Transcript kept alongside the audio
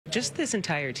just this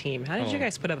entire team. How did you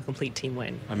guys put up a complete team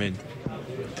win? I mean,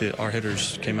 our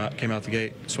hitters came out the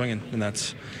gate swinging, and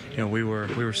that's, we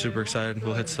were super excited.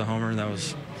 Will hits the homer, and that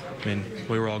was, I mean,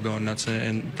 we were all going nuts down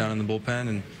in the bullpen,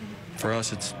 and for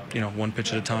us, it's one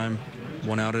pitch at a time,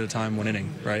 one out at a time, one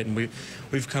inning, right? And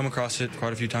we've come across it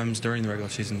quite a few times during the regular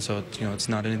season, so it's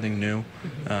not anything new.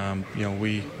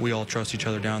 We all trust each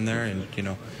other down there, and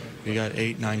we got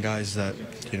 8, 9 guys that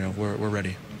we're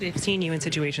ready. They've seen you in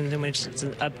situations in which it's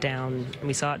an up down.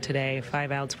 We saw it today,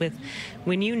 5 outs.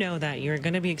 When you know that you're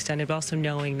going to be extended, but also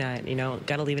knowing that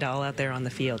got to leave it all out there on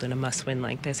the field in a must-win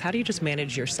like this. How do you just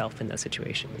manage yourself in those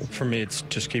situations? For me, it's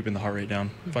just keeping the heart rate down.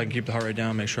 If I can keep the heart rate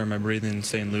down, make sure I'm breathing and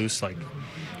staying loose,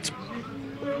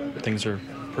 things are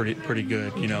pretty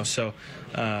good, So,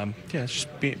 it's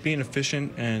just being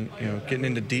efficient and getting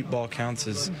into deep ball counts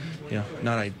is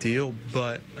not ideal,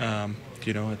 but at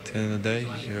the end of the day,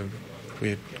 we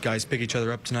had guys pick each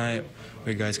other up tonight.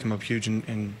 We had guys come up huge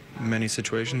in many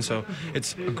situations, so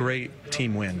it's a great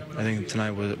team win. I think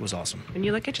tonight was awesome. When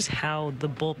you look at just how the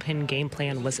bullpen game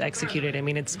plan was executed, I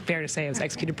mean, it's fair to say it was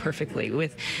executed perfectly.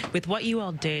 With what you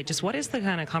all did, just what is the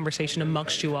kind of conversation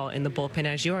amongst you all in the bullpen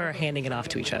as you are handing it off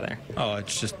to each other? Oh,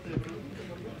 it's just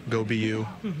go be you.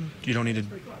 You don't need to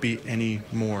be any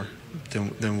more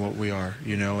than what we are,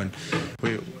 and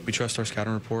we trust our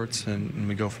scouting reports and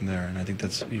we go from there, and I think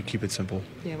you keep it simple.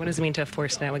 Yeah, what does it mean to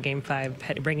force now a Game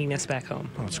 5, bringing this back home?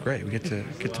 Oh, it's great. We get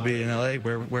to be in LA,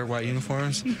 wear white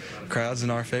uniforms, crowds in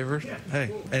our favor.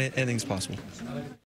 Hey, anything's possible.